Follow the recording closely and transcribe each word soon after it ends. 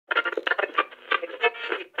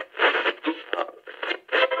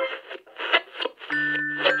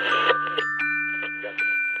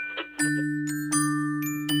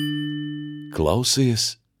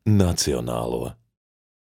Klausies Nacionālo.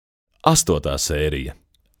 8.sērija.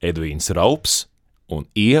 Edvīns Raups un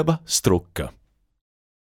Ieva Struka.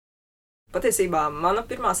 Patiesībā mana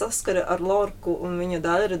pirmā saskara ar Lorku un viņa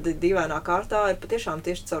daiļradi dīvainā kārtā ir patiešām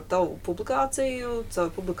tieši caur tavu publikāciju,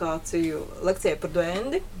 lekcijai par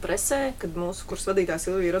duendi presē, kad mūsu kursa vadītājs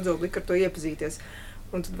Ieva Struka lika ar to iepazīties.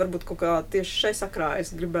 Un tad varbūt kaut kā tieši šai sakrā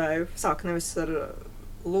es gribēju sākt nevis ar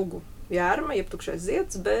lugu Jerma, jeb Tukšais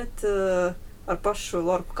zieds, bet ar pašu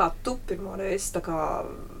Lorku, kā tu pirmo reizi tā kā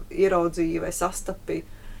ieraudzīji vai sastapi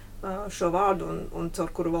šo vārdu un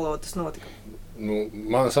caur kuru valodu tas notika?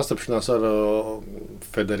 Mana sastapšanās ar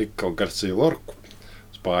Federiko Garsiju Lorku,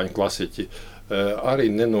 spāņu klasiķi, arī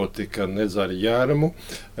nenotika nedz ar Jermu,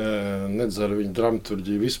 nedz ar viņu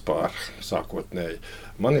dramaturģiju vispār sākotnēji.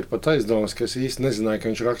 Man ir pat aizdomas, ka es īsti nezināju,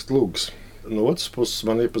 ka viņš raksta lugas. No otras puses,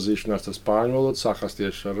 man iepazīšanās ar spāņu valodu sākās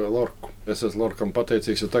tieši ar Lorku. Es esmu Lorkam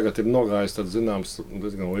pateicīgs, jo tagad ir nogājis tāds zināms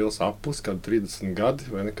diezgan liels aplis, kad 30 gadi,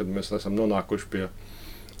 vai ne, kad mēs esam nonākuši pie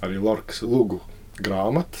arī Lorkas lugu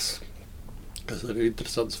grāmatas, kas arī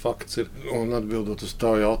interesants fakts ir. Un atbildot uz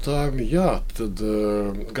tavu jautājumu, jā, tad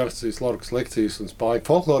Garsijas Lorkas lekcijas un spāņu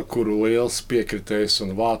folkloru, kuru liels piekritējs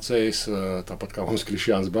un vācējs, tāpat kā mums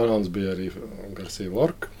Krišjāns Barons bija arī Garsija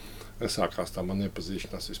Lorka. Sākās tā man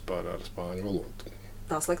iepazīšanās vispār ar spāņu valodu.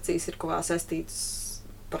 Tās lekcijas ir kaut kā saistītas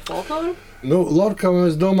par folkloru? Lorkam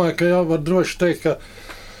es domāju, ka jau var droši teikt, ka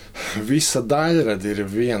visa daļradi ir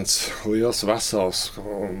viens liels vesels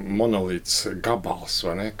monolīts gabals,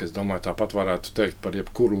 vai ne? Es domāju, tāpat varētu teikt par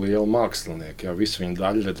jebkuru lielu mākslinieku. Jā, visu viņa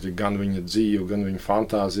daļradi ir gan viņa dzīve, gan viņa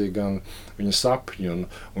fantāzija, gan viņa sapņi un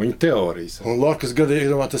viņa teorijas. Un Lorkas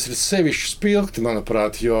gadījumā tas ir sevišķi spilgti,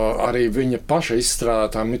 manuprāt, jo arī viņa paša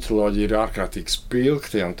izstrādātā mitoloģija ir ārkārtīgi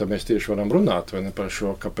spilgti, un tad mēs tieši varam runāt, vai ne, par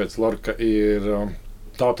šo, kāpēc Lorka ir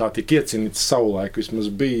tautā tik iecienīts savulaik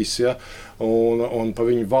vismaz bijis, ja? Un pa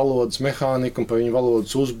viņu valodas mehāniku, un pa viņu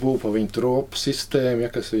valodas uzbūvu, pa viņu tropu sistēmu, ja?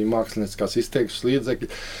 Kas ir mākslinieckās izteiksmes līdzekļi.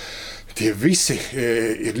 Tie visi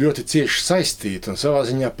ir ļoti cieši saistīti un savā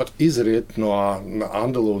ziņā pat izriet no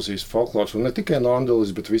Andalūzijas folkloras, un ne tikai no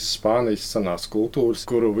Andalūzijas, bet visas Spānijas senās kultūras,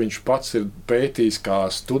 kuru viņš pats ir pētījis kā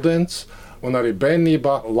students, un arī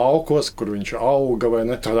bērnībā laukos, kur viņš auga, vai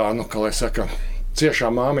ne, tādā, kā lai saka, ciešā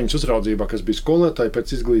māmiņas uzraudzībā, kas bija skolotāja pēc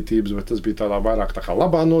izglītības, bet tas bija tādā vairāk tā kā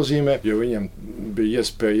labā nozīmē, jo viņam bija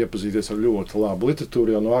iespēja iepazīties ar ļoti labu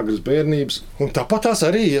literatūru jau no agras bērnības. Un tāpat tās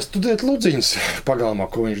arī iestudēt ludziņas pagalmā,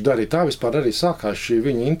 ko viņš darīja. Tā vispār arī sākās šī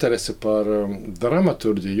viņa interese par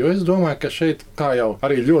dramaturģiju, jo es domāju, ka šeit, kā jau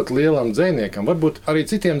arī ļoti lielam dzejniekam, varbūt arī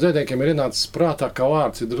citiem dzejniekiem ir ienācis prātā, ka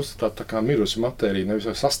vārds ir drusku tā kā mirusi matērija,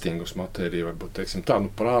 nevis sastingusi matērija, varbūt, teiksim tā,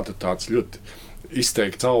 prāta tāds ļoti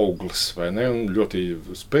izteikts auglis, vai ne, un ļoti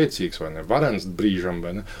spēcīgs, vai ne, varens brīžam,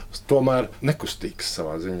 vai ne, tomēr nekustīgs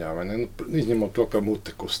savā ziņā, vai ne, izņemot to, ka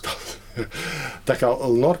mute kustās. Tā kā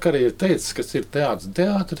Lorka arī ir teicis, kas ir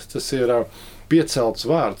teātris, tas ir piecelts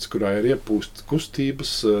vārds, kurā ir iepūst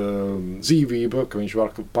kustības, dzīvība, ka viņš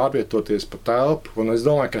var pārvietoties pa telpu, un es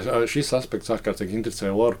domāju, ka šis aspekts ārkārtīgi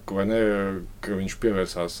interesē Lorku, vai ne, ka viņš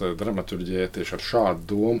pievērsās dramaturģijai tieši ar šādu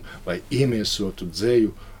domu, lai iemiesotu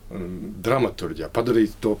dzeju dramaturģijā,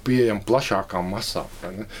 padarīt to pieejamu plašākām masām.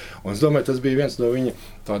 Un es domāju, tas bija viens no viņa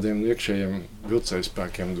tādiem iekšējiem vilcēju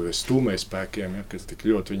spēkiem, stūmēju spēkiem, ja, kas tik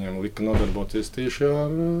ļoti viņam lika nodarboties tieši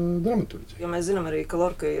ar dramaturģiju. Jo mēs zinām arī, ka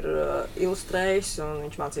Lorka ir ilustrējis un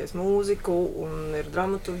viņš mācījies mūziku un ir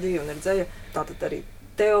dramaturģija un ir dzeja. Tātad arī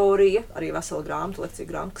teorija, arī vesela grāmata,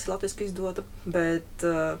 lekcija grāmata, kas ir latviski izdota. Bet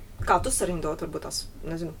kā tu sarindot, varbūt tās,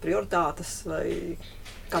 prioritātes vai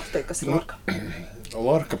kā tu teiksi, kas ir Lorka?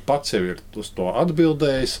 Lorka pats jau ir uz to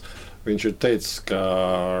atbildējis. Viņš ir teicis, ka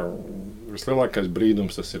vislielākais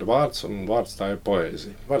brīdums tas ir vārds, un vārds tā ir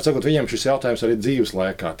poēzija. Vārds sakot, viņam šis jautājums arī dzīves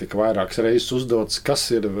laikā tika vairākas reizes uzdots, kas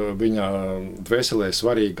ir viņa dvēselē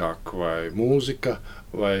svarīgāk, vai mūzika,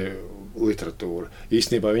 vai literatūra.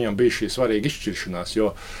 Īstenībā viņam bija šī svarīga izšķiršanās,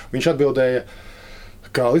 jo viņš atbildēja,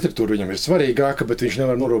 kā literatūra viņam ir svarīgāka, bet viņš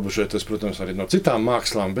nevar norobežoties, protams, arī no citām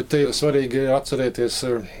mākslām, bet te ir svarīgi atcerēties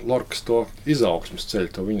Lorkas to izaugsmes ceļu,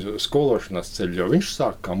 to viņu skološanās ceļu, jo viņš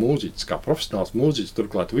sāk kā mūziķis, kā profesionāls mūziķis,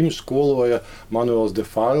 turklāt viņu skoloja Manuels de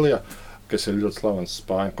Falla, kas ir ļoti slavens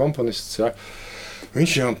spāņu komponists, ja.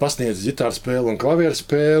 Viņš jau pasniedz ģitāru spēli un klavieru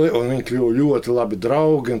spēli, un viņi kļuva ļoti labi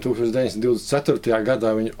draugi, un 1924.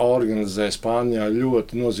 gadā viņi organizēja Spānijā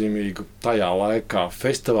ļoti nozīmīgu tajā laikā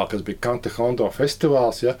festivālu, kas bija Cantejondo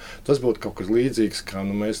festivāls. Ja? Tas būtu kaut kas līdzīgs, kā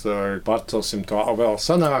mēs pārcelsim to vēl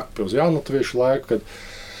sanāk uz jaunatviešu laiku,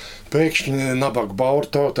 kad pēkšņi nabaga bauru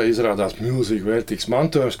tautai izrādās milzīgi vērtīgs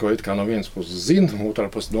mantojums, ko it kā no vienas puses zina, no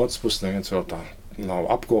otras puses neviens vēl tā nav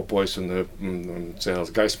apkopojis un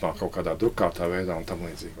cēlis gaismā kaut kādā drukātā veidā un tam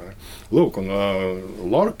līdzīgi. Lūk, un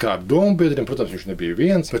Lorka ar dombiedriem, protams, viņš nebija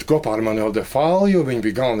viens, bet kopā ar Manuelu de Falju viņi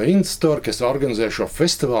bija galvenie iniciatori, kas organizēja šo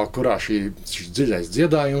festivālu, kurā šis dziļais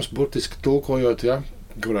dziedājums, burtiski tulkojot, ja,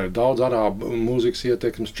 kurā ir daudz arābu mūzikas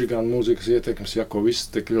ietekmes, čigānu mūzikas ietekmes, ja, ko viss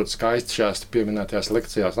tik ļoti skaisti šajās pieminētajās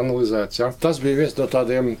lekcijās analizēts. Ja. Tas bija viens no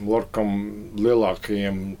tādiem Lorkam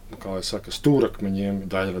lielākajiem, kā lai saka, stūrakmeņiem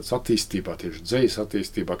daļradas attīstībā, tieši dzejas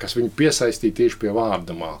attīstībā, kas viņu piesaistīja tieši pie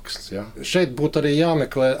vārda mākslas. Ja. Šeit būtu arī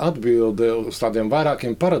jāmeklē atbilde uz tādiem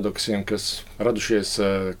vairākiem paradoksiem, kas radušies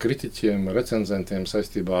kritiķiem, recenzentiem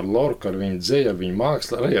saistībā ar Lorku, ar viņu dzeju, ar viņu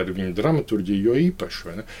mākslu, arī ar viņu dramaturģiju, jo īpaši.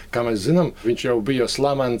 Vai ne? Kā mēs zinām, viņš jau bija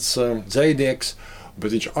slavens dzejnieks,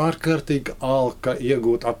 bet viņš ārkārtīgi alka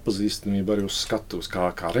iegūt atpazīstamību arī uz skatuves,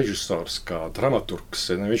 kā režisors, kā dramaturgs.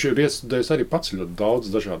 Viņš ir iestudējis arī pats ļoti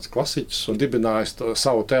daudz dažādas klasiķus un dibinājis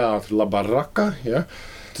savu teātri labāko. Ja?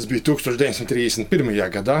 Tas bija 1931.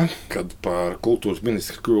 Gadā, kad par kultūras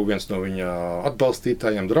ministru kļuva viens no viņa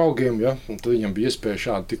atbalstītājiem, draugiem. Ja? Tad viņam bija iespēja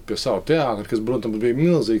šādi tikt pie savu teātra, kas, protams, bija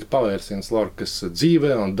milzīgs pavērsiens Lorkas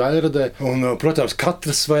dzīvē un daļradē. Un, protams,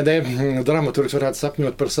 katrs dramaturgs varētu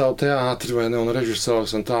sapņot par savu teātri, vai ne, un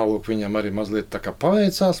režisors, un tālūk viņam arī mazliet tā kā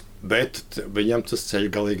paveicās. Bet viņam tas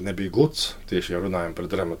ceļš galīgi nebija gluds, tieši jau runājam par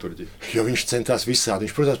dramaturģiju. Jo viņš centās visādi.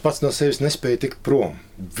 Viņš, protams, pats no sevis nespēja tikt prom.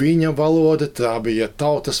 Viņa valoda, tā bija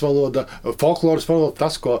tautas valoda, folkloras valoda,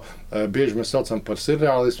 tas, ko bieži mēs saucam par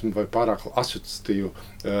surreālismu vai pārāk asociatīvu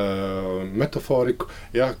metaforiku,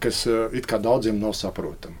 ja, kas it kā daudziem nav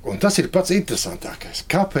saprotama. Un tas ir pats interesantākais.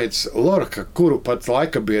 Kāpēc Lorka, kuru pat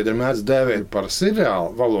laikabiedri mēdz dēvēt par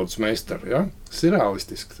surreālu valodas meistaru, ja?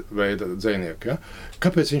 Surreālistiska veida dzejnieku, ja?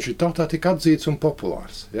 Kāpēc viņš ir tautā tik atzīts un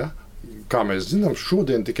populārs? Ja? Kā mēs zinām,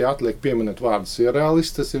 šodien tikai atliek pieminēt vārdu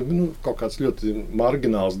surreālists, tas ir kaut kāds ļoti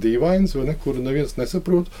margināls dīvains, vai ne, kuru neviens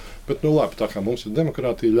nesaprot, bet labi, tā kā mums ir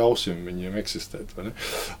demokrātija, ļausim viņiem eksistēt. Vai ne?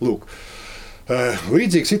 Lūk.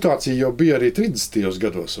 Līdzīga situācija jau bija arī 30.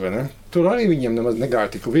 gados, vai ne? Tur arī viņiem nemaz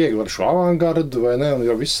negāja tik viegli ar šo avangardu, vai ne? Un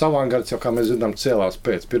jau viss avangards jau, kā mēs zinām, cēlās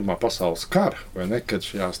pēc Pirmā pasaules kara, vai ne? Kad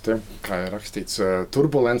šajās te, kā ir rakstīts,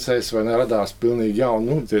 turbulencēs, vai ne, radās pilnīgi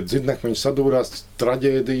jauni, tie dzirdnekmeņi sadūrās,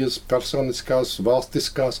 traģēdijas, personiskās,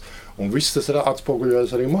 valstiskās, un viss tas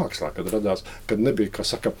atspoguļojas arī mākslā, kad nebija, kā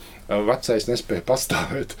saka, vecais nespēja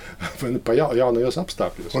pastāvēt pa jaunajos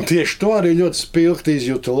apstākļos. Un tieši to arī ļoti spilgti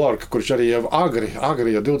izjūta Lorka, kurš arī jau agri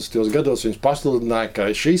jau 20. gados viņš pasludināja, ka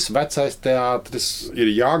šis vecais teātris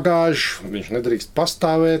ir jāgāž, viņš nedrīkst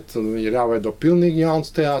pastāvēt, un ir jāveido pilnīgi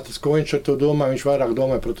jauns teātris. Ko viņš ar to domāja? Viņš vairāk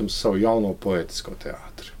domāja, protams, savu jauno poētisko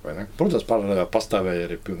teātri. Vai ne? Protams, paralēli pastāvēja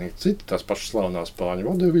arī pilnīgi citi, tās pašas slavenās Spāņu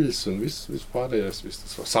vodeviļas un viss pārējais, viss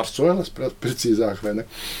tas sarsuelas, precīzāk, vai ne?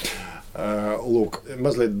 Lūk,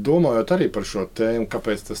 mazliet domājot arī par šo tēmu,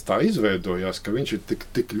 kāpēc tas tā izveidojās, ka viņš ir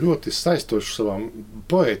tik ļoti saistošs savā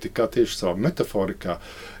poētikā, tieši savā metaforikā,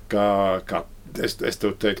 kā es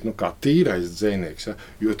tev teiktu, kā tīrais dzejnieks, ja?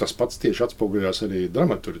 Jo tas pats tieši atspoguļās arī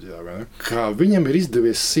dramaturģijā, vai ne? Kā viņam ir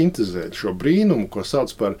izdevies sintezēt šo brīnumu, ko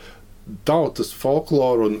sauc par tautas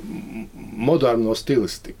folkloru un moderno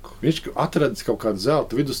stilistiku. Viņš atradis kaut kādu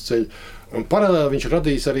zelta vidusceļu, un paralēli viņš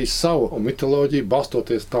radīs arī savu mitoloģiju,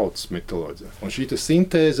 balstoties tautas mitoloģijā. Un šī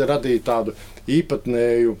sintēze radīja tādu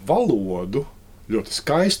īpatnēju valodu, ļoti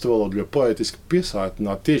skaistu valodu, ļoti poētiski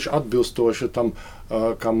piesātinātu, tieši atbilstoši tam,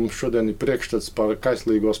 kā mums šodien ir priekšstats par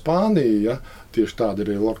kaislīgo Spāniju, ja? Tieši tāda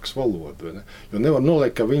ir Lorkas valoda. Ne? Jo nevar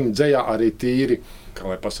noliekt, ka viņa dzejā arī tīri, kā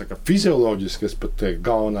lai pasaka, fizioloģiski, es pat teiktu,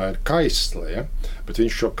 galvenā ir kaisle, ja? Bet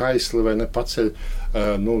viņš šo kaisli vai ne paceļ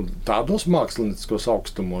tādos mākslinieciskos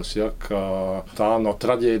augstumos, ja? Ka tā no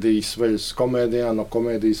traģēdijas veļas komēdijā, no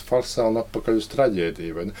komēdijas farsā un atpakaļ uz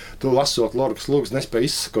traģēdiju. Vai ne? Tu lasot Lorkas lūgas nespēj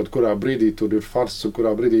izsakot, kurā brīdī tur ir fars, un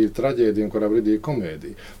kurā brīdī ir traģēdija un kurā brīdī ir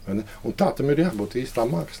komēdija. Vai ne? Un tā tam ir jābūt īstā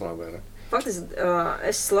mākslā. Vai ne? Faktiski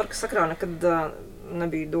es Lorkas sakrā nekad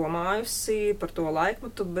nebiju domājusi par to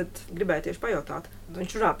laikmetu, bet gribēju tieši pajautāt.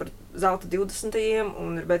 Viņš runā par zelta 20.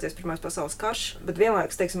 un ir beidzies Pirmais pasaules karš, bet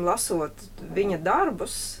vienlaikus, teiksim, lasot viņa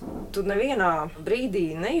darbus, tu nevienā brīdī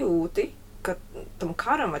nejūti, ka tam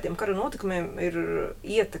karam vai tiem kara notikumiem ir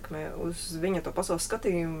ietekme uz viņa to pasaules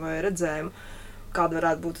skatījumu vai redzējumu. Kāda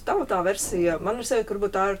varētu būt tā versija? Man ir sevi, ka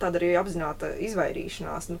varbūt tā ir tāda arī apzināta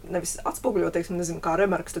izvairīšanās. Nevis atspoguļot, teiksim, nezinu, kā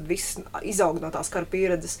Remarks, tad viss izaug no tās kara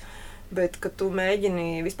pieredzes, bet ka tu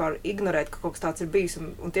mēģini vispār ignorēt, ka kaut kas tāds ir bijis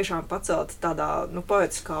un tiešām pacelt tādā,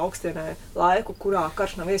 poetiskā augstienē laiku, kurā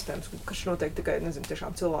karš nav iespējams, karš notiek tikai, nezinu,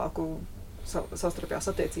 tiešām cilvēku savstarpējās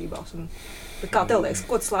attiecībās. Kā tev liekas,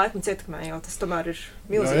 ko tas laikmets ietekmē, jo tas tomēr ir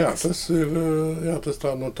milzīgs? Tas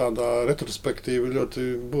tā no tādā retrospektīva ļoti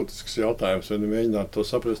būtisks jautājums, vai mēģināt to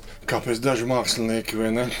saprast, kāpēc daži mākslinieki,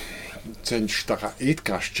 vai ne, cenšas tā kā it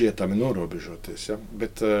kā šķietami norobežoties, ja?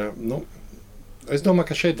 Bet, es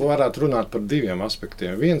domāju, ka šeit varētu runāt par diviem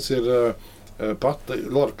aspektiem. Viens ir pati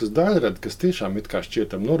Lorkas daļradi, kas tiešām it kā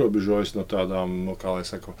šķietam norobežojas no tādām, kā lai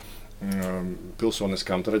saku,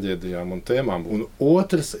 pilsoniskām traģēdijām un tēmām. Un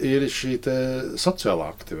otrs ir šī sociālā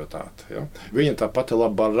aktivitāte. Ja? Viņa tā pati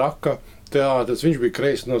labāko teātris, viņš bija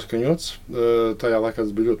kreisi noskaņots. Tajā laikā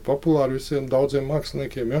tas bija ļoti populāri visiem daudziem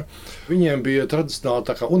māksliniekiem. Ja? Viņiem bija tradicionāli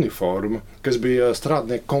tā kā uniforma, kas bija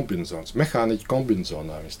strādnieku kombinezons, mehāniķu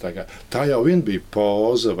kombinezonā. Tā jau vien bija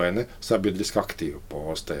poza, vai ne, sabiedriski aktīva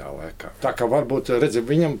poza tajā laikā. Tā kā varbūt,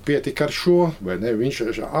 viņam pietika ar šo, vai ne,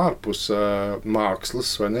 viņš ārpus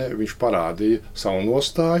mākslas, vai ne, viņš parādīja savu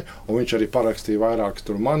nostāju, un viņš arī parakstīja vairākas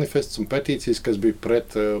tur manifestus un petīcijas, kas bija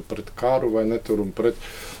pret karu, vai ne, tur un pret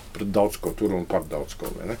daudz ko tur un par daudz ko.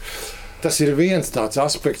 Tas ir viens tāds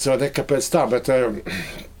aspekts, vai ne, kāpēc tā, bet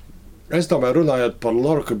es domāju, runājot par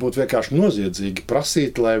Lorku, būtu vienkārši noziedzīgi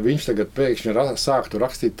prasīt, lai viņš tagad pēkšņi sāktu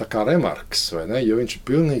rakstīt tā kā remarkas, vai ne, jo viņš ir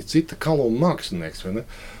pilnīgi cita kaluma mākslinieks, vai ne.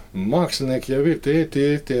 Mākslinieki jau ir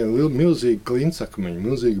tie milzīgi klincakmeņi,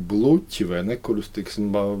 milzīgi bluķi, vai ne, kurus,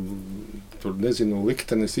 tiksim, tur, nezinu,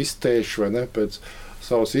 liktenis iztēš, vai ne, pēc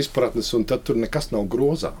savas izpratnes, un tad tur nekas nav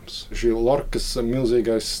grozāms. Šī Lorkas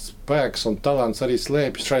milzīgais spēks un talants arī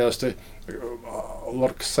slēpjas šajās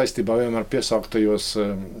Lorkas saistībā vienmēr piesauktajos,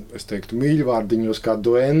 es teiktu, mīļvārdiņos kā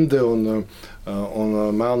duende un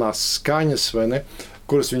melnās skaņas, vai ne,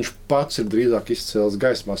 kuras viņš pats ir drīzāk izcēlis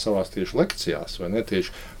gaismā savās tieši lekcijās, vai ne,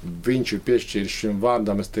 tieši viņš ir piešķīris šim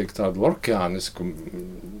vārdam, es teiktu, tādu lorkiānisku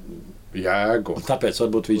jēgu. Tāpēc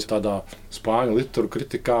varbūt viņš tādā spāņu literatūru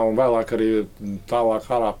kritikā un vēlāk arī tālāk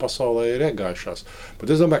ārā pasaulē ir iegājušās.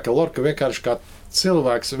 Bet es domāju, ka Lorka vienkārši kā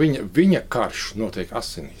cilvēks, viņa karš notiek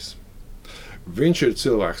asinīs. Viņš ir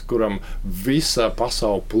cilvēks, kuram visa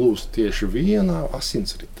pasaule plūst tieši vienā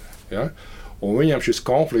asinsritē. Ja? Un viņam šis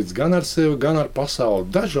konflikts gan ar sevi, gan ar pasauli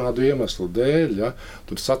dažādu iemeslu dēļ. Ja?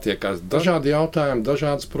 Tur satiekās dažādi jautājumi,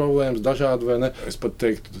 dažādas problēmas, dažādi, vai ne, es pat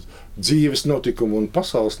teiktu, dzīves notikumi un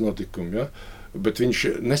pasaules notikumi. Ja? Bet viņš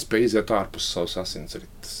nespēja iziet ārpus savas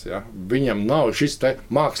asinsrites. Ja? Viņam nav šis te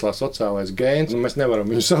mākslā sociālais gēns, un mēs nevaram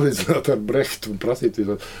viņu salīdzināt ar Brehtu un prasīt,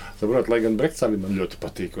 saprot, lai gan Brehts arī man ļoti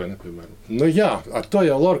patīk, vai ne, piemēram. Ar to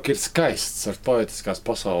jau Lorka ir skaists, ar poetiskās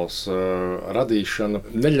pasaules radīšanu,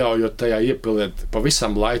 neļaujot tajā iepilēt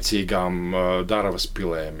pavisam laicīgām darvas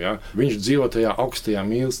pilēm. Ja? Viņš dzīvo tajā augstajā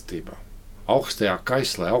mīlestībā. Augstajā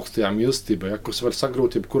kaislē, augstajā mīlestībā, ja, kas var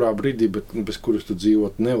sagrūt jebkurā brīdī, bet bez kuras tu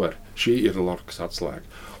dzīvot nevar. Šī ir Lorkas atslēga.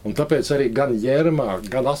 Un tāpēc arī gan Jermā,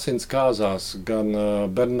 gan Asins kāzās, gan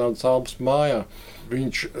Bernardas Albas mājā,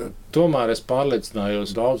 viņš tomēr es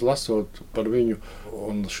pārliecinājos daudz lasot par viņu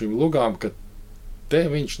un šīm lugām, ka te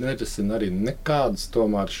viņš nerisina arī nekādas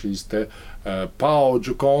tomēr šīs te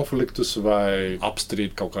paudžu konfliktus vai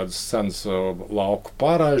apstrīd kaut kādas senas lauku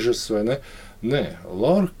paražas, vai ne? Nē,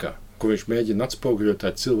 Lorka, ko viņš mēģina atspoguļot tā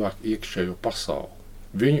cilvēku iekšējo pasauli.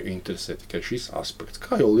 Viņu interesē tikai šis aspekts.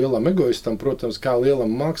 Kā jau lielam egoistam, protams, kā lielam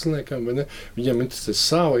māksliniekam, vai ne, viņam interesē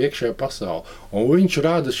sava iekšējā pasaule. Un viņš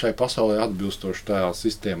rāda šai pasaulē atbilstoši tajā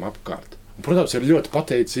sistēma apkārt. Un, protams, ir ļoti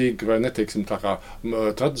pateicīgi, vai neteiksim tā kā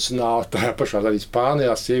tradicionāli, tajā pašā arī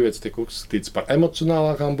Spānijā sievietes tiek uzskatītas par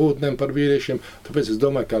emocionālākām būtnēm par vīriešiem. Tāpēc es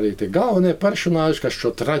domāju, ka arī tie galvenie personāži, kas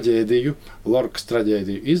šo traģēdiju, Lorkas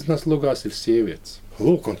traģēdiju iznes lugās, ir sievietes.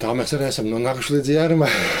 Lūk, un tā mēs arī esam nonākuši līdz Jermai.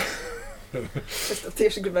 Es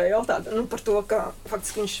tieši gribēju jautāt par to, ka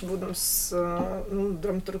faktiski viņš būdams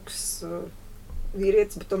dramaturgs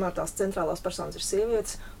vīrietis, bet tomēr tās centrālās personas ir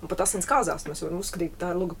sievietes. Un pat Asins kāzās mēs varam uzskatīt,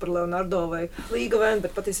 tā ir luga par Leonardo vai Līgavēnu,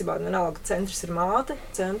 bet patiesībā vienalga centrs ir māte,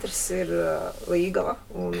 centrs ir Līgava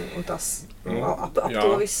un tas ap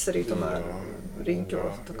to viss arī tomēr riņķo.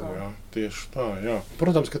 Jā, tieši tā, jā.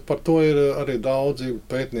 Protams, ka par to ir arī daudzi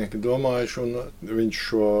pētnieki domājuši, un viņš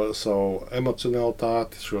šo savu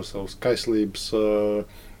emocionalitāti, šo savu skaislības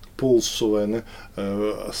pulsu, vai ne,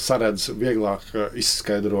 saredz vieglāk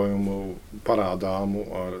izskaidrojumu parādāmu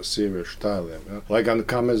ar sieviešu tēliem. Ja? Lai gan,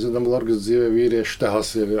 kā mēs zinām, Lorkas dzīvē vīriešu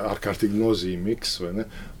tēls ir ārkārtīgi nozīmīgs, vai ne?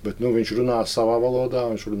 Bet viņš runā savā valodā,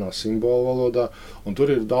 viņš runā simbolu valodā, un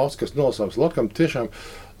tur ir daudz, kas nolasāms. Lorkam tiešām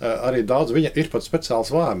arī daudz, viņa ir pat speciāls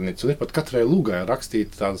vārnīca, un ir pat katrai lugai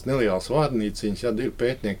rakstīta tādas nelielas vārnīciņas, ja ir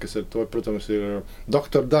pētnieki, kas ar to, protams, ir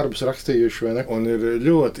doktora darbus rakstījuši, vai ne, un ir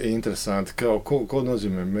ļoti interesanti, ko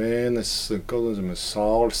nozīmē mēnesis, ko nozīmē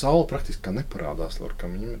saule. Saule praktiski kā neparādās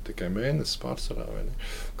Lorkam, viņam ir tikai mēnesis pārsvarā, vai ne,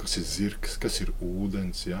 kas ir zirgs, kas ir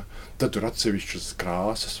ūdens, ja, tad tur atsevišķas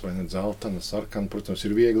krāsas, vai ne, dzeltena, sarkana, protams,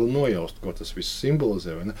 ir viegli nojaust, ko tas viss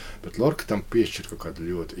simbolizē, vai ne, bet Lorka tam piešķir kaut kādu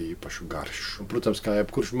ļoti īpašu garšu. Un, protams, kā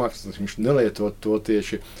jebkurš mākslinieks, viņš nelietot to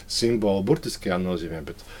tieši simbolu burtiskajā nozīmē,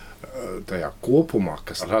 bet tajā kopumā,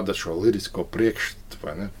 kas rada šo lirisko priekšstatu,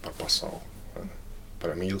 vai ne, par pasauli, vai ne,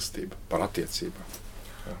 par mīlestību, par attiecībām.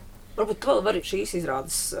 Ja. Varbūt tu vēl vari šīs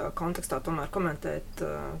izrādes kontekstā tomēr komentēt,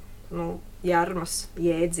 Jermas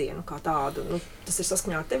jēdzienu kā tādu. Tas ir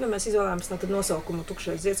saskaņā ar tevi, mēs izvēlējāmies nosaukumu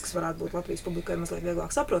Tukšais zieds, kas varētu būt Latvijas publikai mazliet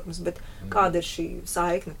vieglāk saprotams, bet kāda ir šī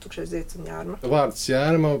saikne Tukšais zieds un Jerma? Vārds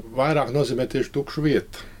Jerma vairāk nozīmē tieši tukšu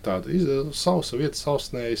vietu. Tāda sausa vieta,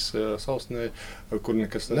 sausnē, kur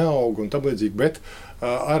nekas neaug un tam līdzīgi, bet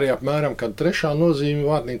arī apmēram kāda trešā nozīme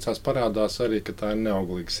vārnīcās parādās arī, ka tā ir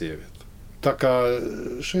neauglīga sieviete. Tā kā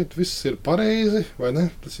šeit viss ir pareizi, vai ne?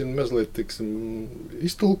 Tas ir mazliet,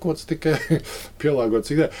 iztulkots tikai, pielāgots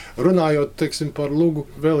idejai. Runājot, par lugu,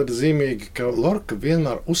 vēl ir zīmīgi, ka Lorka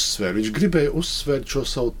vienmēr uzsver, viņš gribēja uzsvērt šo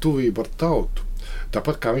savu tuvību ar tautu.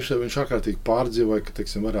 Tāpat kā viņš ārkārtīgi pārdzīvoja, ka,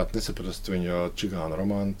 varētu nesaprast viņa čigānu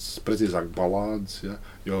romāns, precīzāk balādes, ja?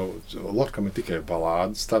 Jo Lorkam ir tikai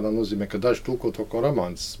balādes, tādā nozīmē, ka daži tulko to kā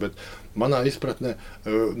romāns, bet manā izpratnē,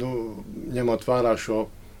 ņemot vērā šo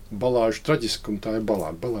balāžu traģiskumu, tā ir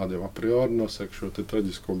balāde. Balāde jau a priori nosaka šo te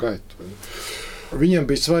traģisko gaitu. Viņam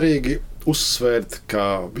bija svarīgi uzsvērt,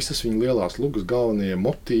 ka visas viņa lielās lugas galvenie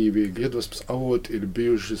motīvi, iedvesmas avoti ir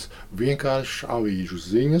bijušas vienkārši avīžu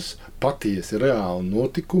ziņas, patiesi reāli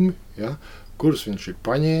notikumi, ja, kurus viņš ir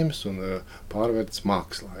paņēmis un pārvērtis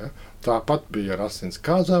mākslā. Ja. Tāpat bija ar asins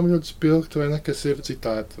kāzām ļoti spilgti, vai ne, kas ir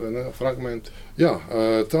citāti, vai ne, fragmenti. Jā,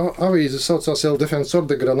 tā avīze saucās El Defensor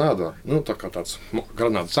de Granada, tā kā tāds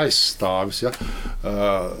Granadas aizstāvis, ja.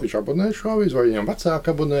 Viņš abonēja šo avīzi, vai viņam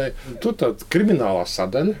vecāki abonēja. Tur tāda kriminālā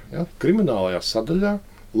sadaļa, ja, kriminālajā sadaļā,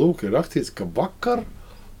 lūk, ir rakstīts, ka vakar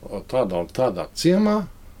tādā un tādā ciemā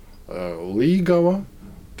Līgava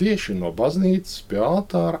tieši no baznīcas pie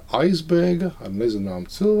altāra aizbēga ar nezināmu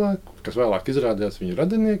cilvēku, kas vēlāk izrādījās viņa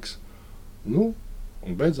radinieks, un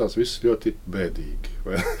beidzās viss ļoti bēdīgi.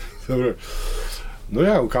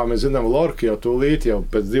 Un kā mēs zinām, Lorka jau tūlīt, jau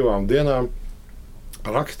pēc 2 dienām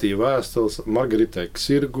rakstīja vēstules Margaritai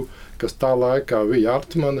Ksirgu, kas tā laikā bija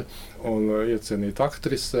Artmane un iecienīta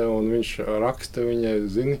aktrise, un viņš raksta viņai,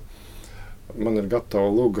 zini, man ir gatava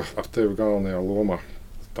luga ar tevi galvenajā lomā.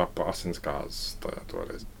 Tapa asinskāzes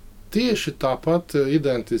toreiz. Tieši tāpat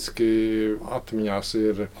identiski atmiņās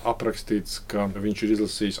ir aprakstīts, ka viņš ir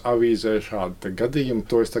izlasījis avīzē šādu gadījumu.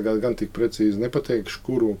 To es tagad gan tik precīzi nepateikšu,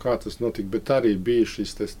 kuru un kā tas notika, bet arī bija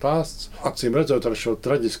šis stāsts. Acīm redzot ar šo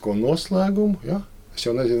traģisko noslēgumu, ja? Es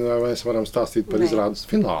jau nezinu, vai mēs varam stāstīt par izrādes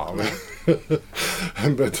finālu.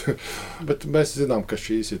 bet mēs zinām, ka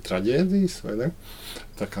šīs ir traģēdijas, vai ne?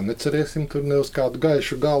 Tā kā necerēsim tur ne uz kādu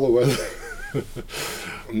gaišu galu, vai ne?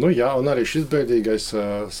 Un arī šis bēdīgais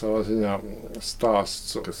savā ziņā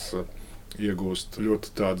stāsts, kas iegūst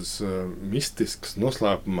ļoti tādas mistiskas,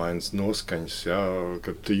 noslēpumainas noskaņas, ja,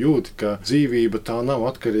 kad tu jūti, ka dzīvība tā nav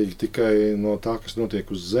atkarīga tikai no tā, kas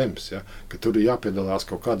notiek uz zemes, ja, ka tur ir jāpiedalās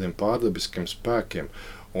kaut kādiem pārdabiskiem spēkiem.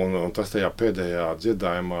 Un tas tajā pēdējā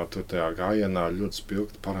dziedājumā, tur tajā gājienā ļoti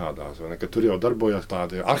spilgti parādās, vai ne, ka tur jau darbojās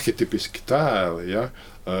tādi arhetipiski tēli, ja,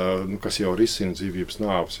 kas jau risina dzīvības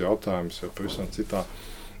nāves jautājumus, jau pavisam citā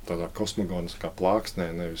tādā kosmogoniskā plāksnē,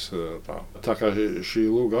 nevis tā. Tā kā šī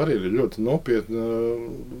lūga arī ir ļoti nopietna,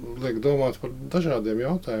 liek domāt par dažādiem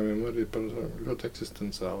jautājumiem, arī par ļoti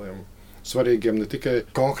eksistenciāliem, svarīgiem ne tikai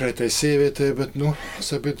konkrētai sievietei, bet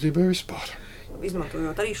sabiedrībai vispār.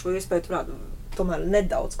 Izmantojot arī šo iespēju, varētu tomēr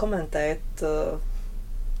nedaudz komentēt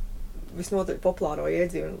visnotaļ populāro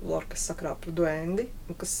iedzienu Lorkas sakrā par duendi,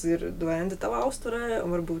 kas ir duende tavā uztverē,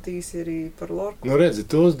 un varbūt īsi arī par Lorku. Redzi,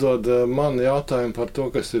 tu uzdod man jautājumu par to,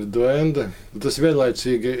 kas ir duende. Tas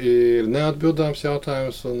vienlaicīgi ir neatbildāms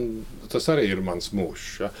jautājums, un tas arī ir mans mūžs.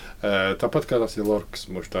 Ja? Tāpat kā tas ir Lorkas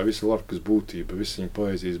mūžs, tā visa Lorkas būtība, visa viņa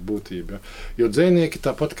poēzijas būtība. Ja? Jo dzejnieki,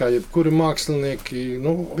 tāpat kā jebkuri mākslinieki,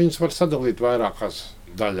 viņus var sadalīt vairākās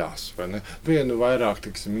daļās, vai ne? Vienu vairāk,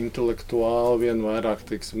 intelektuāli, vienu vairāk,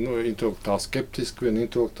 intelektuāli skeptiski, vienu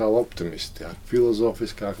intelektuāli optimisti, ja?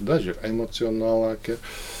 Filozofiskāk, daži ir emocionālāki,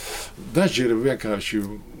 daži ir vienkārši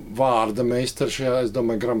vārda meistari šajā, es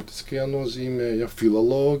domāju, gramatiskajā nozīmē, ja?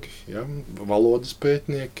 Filologi, ja? Valodas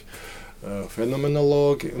pētnieki,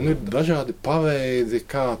 fenomenologi, un ir dažādi paveidi,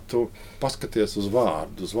 kā tu paskaties uz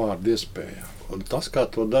vārdu iespējām. Un tas, kā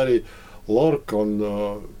to darīja Lorka un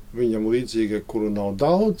viņam līdzīgai, kuru nav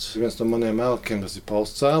daudz. Viens no maniem elkiem, tas ir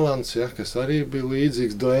 8.sērijas, ja, kas arī bija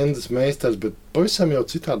līdzīgs duendes meistars, bet pavisam jau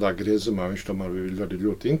citādā griezumā. Viņš tomēr bija arī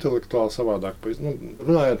ļoti intelektuāli savādāk.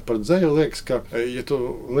 Runājot par dzeju, liekas, ka, ja tu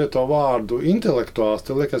lieto vārdu intelektuāls,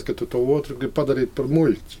 tad liekas, ka tu to otru gribi padarīt par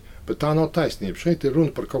muļķi. Bet tā nav taisnība. Šeit ir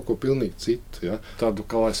runa par kaut ko pilnīgi citu. Ja? Tādu,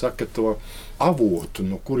 kā lai saka, to avotu,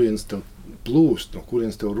 no kurienes tev plūst, no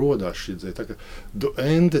kurienes tev rodās šī dzeja. Tā kā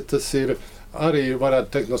duende, tas ir arī,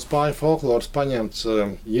 varētu teikt, no spāņu folkloras paņemts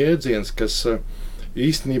jēdziens, kas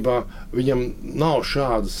īstenībā viņam nav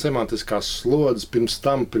šādas semantiskās slodzes pirms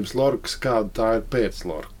Lorkas, kāda tā ir pēc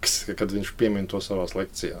Lorkas, kad viņš piemin to savās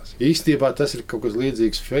lekcijās. Īstenībā tas ir kaut kas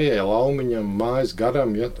līdzīgs Fejai, Laumiņam, Mājas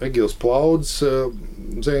garam, ja? Egils Plauds,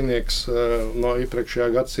 dzejnieks no iepriekšējā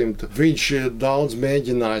gadsimta. Viņš daudz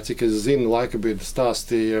mēģināja, cik es zinu, Laikabiedra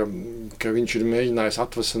stāstīja, ka viņš ir mēģinājis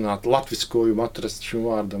atvasināt latviskojumu, atrast šim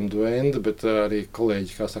vārdam duende, bet arī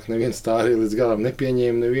kolēģi, kā saka, neviens tā arī līdz galam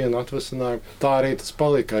nepieņēma nevienu atvasinājumu. Tā arī tas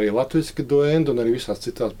palika arī latviski duende, un arī visās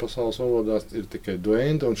citās pasaules valodās ir tikai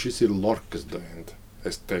duende, un šis ir Lorkas duende.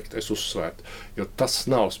 Es teiktu, es uzsvērtu, jo tas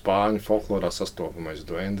nav spāņu folklorā sastopamais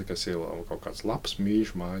duende, kas ir kaut kāds labs,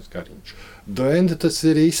 mīļš, mājas gariņš. Duende tas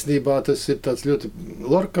ir īstenībā, tas ir tāds ļoti...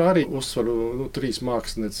 Lorka arī uzsver 3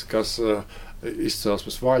 mākslinieces, kas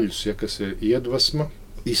izcelsmes vaļus, ja, kas ir iedvesma,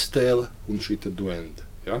 iztēle un šī te duende.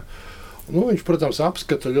 Ja? Viņš, protams,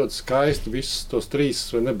 apskata ļoti skaisti visus tos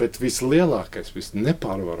 3, bet vislielākais,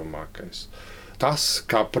 visnepārvaramākais. Tas,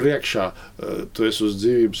 kā priekšā tu esi uz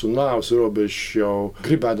dzīvības un nāves robežas jau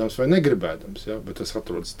gribēdams vai negribēdams, ja? Bet tas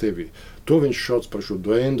atrodas tevī. To viņš sauc par šo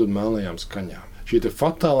duendu un melnajām skaņām. Šī te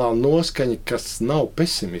fatālā noskaņa, kas nav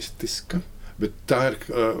pesimistiska, bet tā ir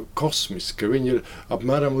kosmiska. Viņa ir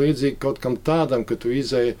apmēram līdzīga kaut kam tādam, ka tu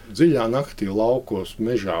izēji dziļā naktī laukos,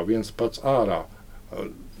 mežā, viens pats ārā.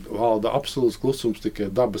 Valda absolūts klusums, tikai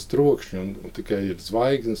dabas trokšņi un tikai ir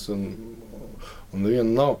zvaigznes un neviena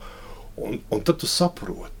nav. Un tad tu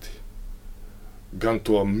saproti gan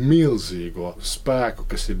to milzīgo spēku,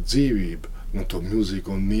 kas ir dzīvība, gan to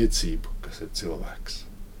milzīgo niecību, kas ir cilvēks.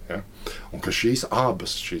 Ja? Un ka šīs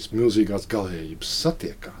abas, šīs milzīgās galējības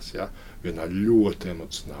satiekās, ja? Vienā ļoti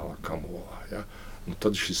emocionālā kamolā. Ja?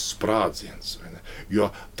 Tad šis sprādziens,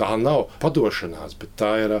 jo tā nav padošanās, bet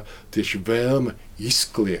tā ir tieši vēlme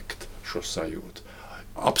izkliegt šo sajūtu.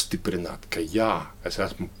 Apstiprināt, ka jā, es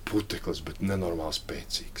esmu puteklis, bet nenormāli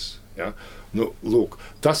spēcīgs. Ja? Lūk,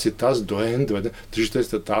 tas ir tas duende,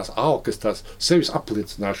 tas ir tās alkas, tās sevis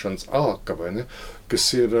apliecināšanas alka, kas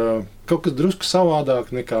ir kaut kas drusku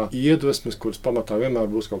savādāk nekā iedvesmes, kuras pamatā vienmēr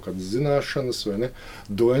būs kaut kādas zināšanas,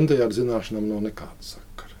 duendei ar zināšanām nav nekāda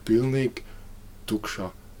sakara. Pilnīgi tukšā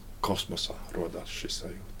kosmosā rodās šis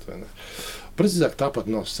sajūta. Precīzāk tāpat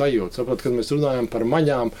nav sajūta. Saprot, kad mēs runājam par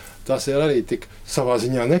maņām, tās ir arī tik savā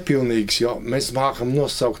ziņā nepilnīgas, jo mēs mākam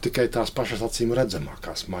nosaukt tikai tās pašas acīm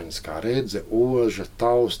redzamākās maņas, kā redze, oža,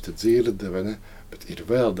 tauste, dzirde, bet ir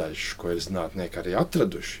vēl dažas, ko ir zinātnieki arī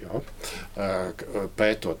atraduši, jo?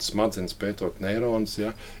 Pētot smadzenes, pētot neironus,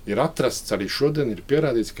 ja? Ir atrasts arī šodien, ir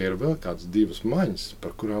pierādīts, ka ir vēl kādas 2 maņas,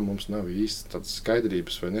 par kurām mums nav īsti tādas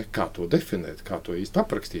skaidrības, kā to definēt, kā to īsti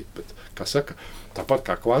aprakstīt, bet, kā saka, tāpat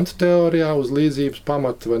kā kvantu teorijā uz līdzības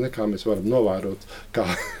pamata, kā mēs varam novērot, kā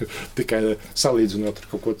tikai salīdzinot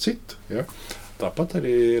ar kaut ko citu, ja? Tāpat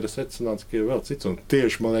arī ir secināts, ka ir vēl cits, un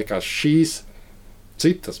tieši, man liekas, šīs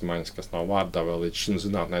citas maņas, kas nav vārdā vēl līdz šim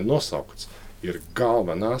zinātnē nosaukts, ir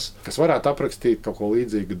galvenās, kas varētu aprakstīt kaut ko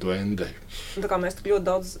līdzīgu duendei. Tā kā mēs tik ļoti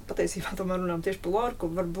daudz patiesībā tomēr runājam tieši par Lorku,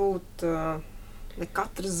 varbūt ne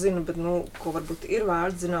katrs zina, bet ko varbūt ir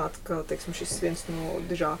vērts zināt, ka teiksim, šis viens no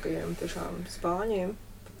dižākajiem tiešām spāņiem.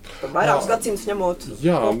 Vairākus gadsimtus ņemot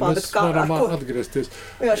kopā, mēs varam atgriezties.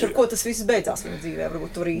 Jā, ar ko tas viss beidzās viņa dzīvē,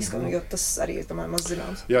 varbūt tur īskan, jo tas arī ir tomēr maz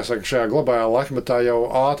zināms. Jāsaka, šajā globālajā laikmetā jau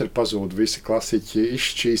ātri pazūd visi klasiķi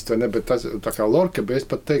izšķīst, bet tas, tā kā Lorka, es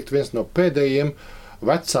pat teiktu, viens no pēdējiem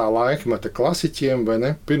vecā laikmeta klasiķiem,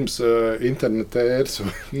 pirms interneta ēras,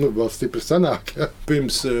 vēl stipri senāk, ja?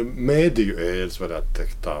 Pirms mēdīju ēras, varētu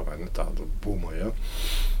teikt tā, tādu bumu, ja?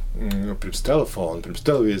 Pirms telefona, pirms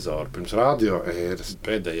televizoru, pirms radio ēras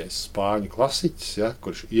pēdējais spāņu klasiķis, ja,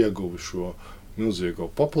 kurš ieguva šo milzīgo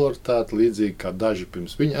popularitāti, līdzīgi kā daži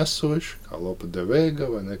pirms viņa esoši, kā Lope de Vega,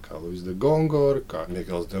 kā Luis de Gongora, kā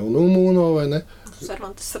Miguels de Unamuno,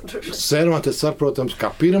 Cervantes, protams,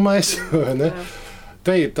 kā pirmais,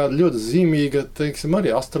 Te ir tāda ļoti zīmīga, teiksim, arī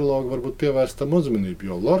astrologi varbūt pievērstam uzmanību,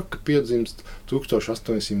 jo Lorka piedzimst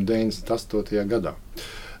 1898. gadā.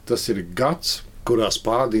 Tas ir gads, kurā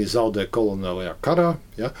Spānija zaudē koloniālajā karā,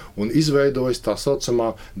 ja, un izveidojas tā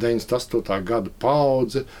saucamā 98. gada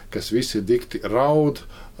paudze, kas visi dikti raud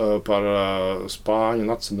par Spāņu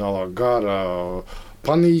nacionālā gara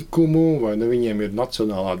panīkumu, vai ne, viņiem ir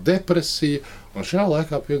nacionālā depresija, un šajā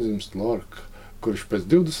laikā piedzimst Lorka, kurš pēc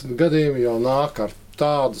 20 gadiem jau nāk ar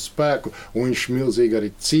tādu spēku, un viņš milzīgi arī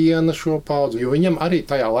ciena šo paudzi, jo viņam arī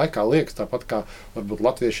tajā laikā liekas tāpat kā varbūt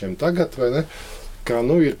latviešiem tagad, vai ne, ka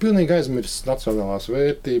ir pilnīgi aizmirstas nacionālās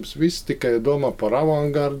vērtības, viss tikai domā par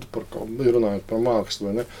avangardu, runājot par mākslu,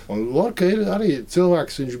 vai ne. Un Lorka ir arī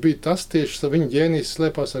cilvēks, viņš bija tas tieši, viņa ģēnijs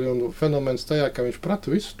slēpās arī un fenomens tajā, ka viņš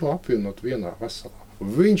prata visu to apvienot vienā veselā.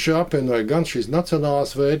 Viņš apvienoja gan šīs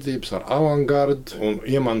nacionālās vērtības ar avangardu un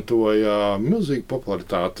iemantoja milzīgu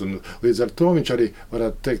popularitāti. Un līdz ar to viņš arī,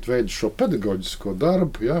 varētu teikt, veidu šo pedagoģisko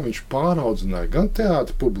darbu. Ja? Viņš pāraudzināja gan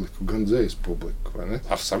teātra publiku, gan dzejas publiku, vai ne?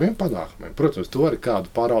 Ar saviem panākumiem. Protams, to arī kādu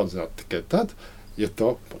pāraudzināt tikai tad, ja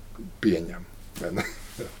to pieņem. Vai ne?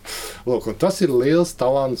 Lūk, un tas ir liels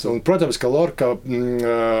talants. Un, protams, ka Lorka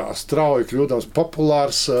strauji kļūdams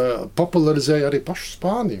populārs, popularizēja arī pašu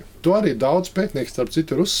Spāniju. To arī daudz pētnieki starp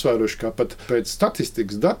citu ir uzsvēruši, ka pat pēc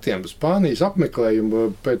statistikas datiem Spānijas apmeklējumu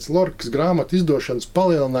pēc Lorkas grāmatu izdošanas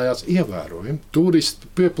palielinājās ievērojami.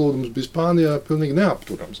 Turistu pieplūdums bija Spānijā pilnīgi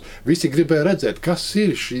neapturams. Visi gribēja redzēt, kas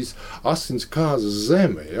ir šīs asins kāzas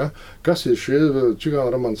zeme, ja? Kas ir šie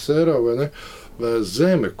čigāna romansēro vai ne?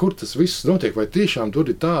 Zeme, kur tas viss notiek, vai tiešām tur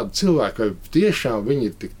ir tādi cilvēki, vai tiešām viņi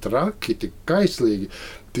ir tik traki, tik kaislīgi,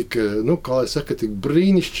 tik, kā lai saka, tik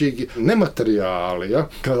brīnišķīgi nemateriāli, ja?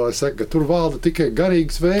 Kā lai saka, tur valda tikai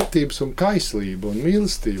garīgas vērtības un kaislība un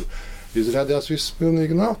mīlestība. Izrādījās viss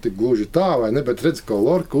pilnīgi nav tik gluži tā, vai ne, bet redz, ka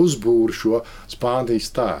Lorka uzbūra šo Spānijas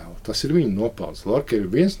tēlu. Tas ir viņa nopelns. Lorka ir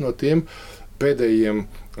viens no tiem pēdējiem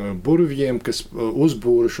burvjiem, kas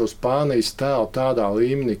uzbūra šo Spānijas tēlu tādā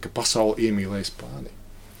līmenī, ka pasauli iemīlēja Spāniju.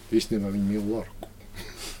 Īstenībā viņi mīl Lorku.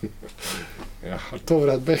 Jā, ar to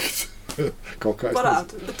varētu beigt. Kaut kā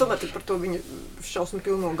varētu, bet tomēr par to viņa šausmu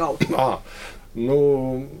pilno galvu.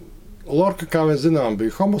 Lorka, kā mēs zinām,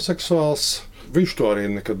 bija homoseksuāls. Viņš to arī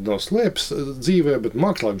nekad nav slēpis dzīvē, bet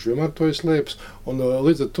mākslā viņš vienmēr to ir slēpis. Un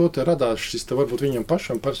līdz ar to te radās šis varbūt viņam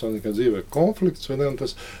pašam personīgā dzīvē konflikts, vai ne, un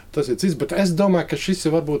tas ir cits. Bet es domāju, ka šis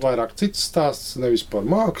ir varbūt vairāk cits stāsts, nevis par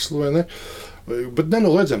mākslu, vai ne. Bet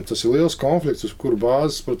nenoliedzami tas ir liels konflikts, uz kuru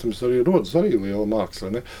bāzes, protams, arī rodas arī liela māksla,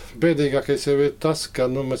 vai ne. Bēdīgākais jau ir tas, ka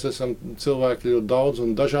mēs esam cilvēki ļoti daudz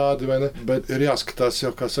un dažādi, vai ne, bet ir jāskatās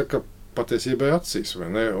jau, kā saka, patiesībai acīs, vai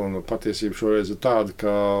ne? Un patiesība šoreiz ir tāda,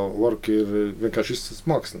 ka Lorka ir vienkārši izcils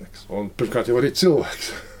mākslinieks. Un pirmkārt jau arī cilvēks.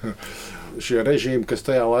 Šie režīmi, kas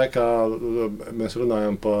tajā laikā, mēs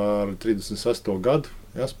runājam par 36. gadu,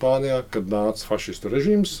 ja, Spānijā, kad nāca fašistu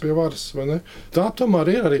režīms pie varas, vai ne? Tā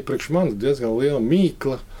tomēr ir arī priekš manis diezgan liela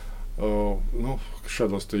mīkla,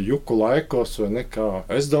 šādos juku laikos, vai ne, kā.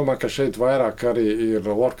 Es domāju, ka šeit vairāk arī ir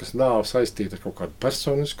Lorkas nāve saistīta ar kaut kādu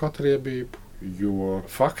personisku atriebību. Jo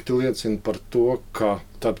fakti liecina par to, ka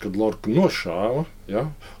tad, kad Lorku nošāva, ja,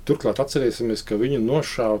 turklāt atcerēsimies, ka viņu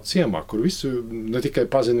nošāva ciemā, kur visu ne tikai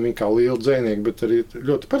pazina viņu kā lielu dzejnieku, bet arī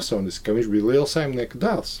ļoti personiski, ka viņš bija liela saimnieka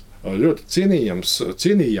dēls. Ļoti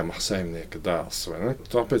cienījama saimnieka dēls. Vai ne?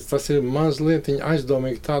 Tāpēc tas ir mazliet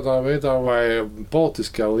aizdomīgi tādā veidā, vai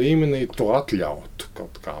politiskajā līmenī to atļautu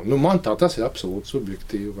kaut kā. Man tas ir absolūti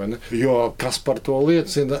subjektīvi. Vai ne? Jo kas par to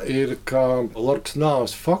liecina, ir, ka Lorkas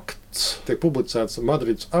nāves fakts tiek publicēts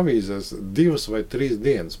Madrides avīzēs 2 vai 3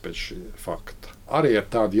 dienas pēc šī fakta. Arī ar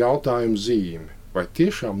tādu jautājumu zīmi, vai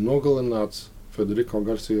tiešām nogalināts Federiko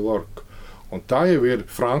Garsijas Lorka. Un tā jau ir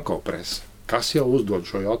Franko presa, kas jau uzdod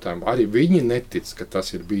šo jautājumu. Arī viņi netic, ka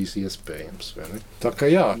tas ir bijis iespējams. Vai ne? Tā kā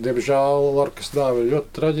jā, diemžēl Lorkas nāve ir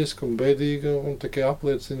ļoti traģiska un bēdīga un tikai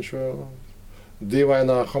apliecina šo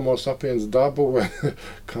dīvainā homo sapiens dabu, vai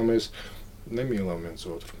kā mēs nemīlam viens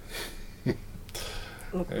otru.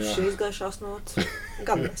 Šīs gaišās nots,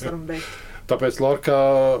 gan mēs varam beigt. Tāpēc Lorka,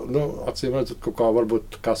 acīm redzot, kaut kā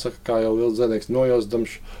varbūt, kā saka, kā jau liels dzēnieks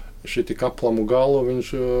nojausdams šī tik aplamu galu, viņš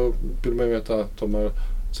pirmajā vietā tomēr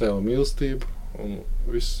cēla mīlestību, un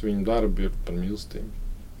viss viņa darbi ir par mīlestību.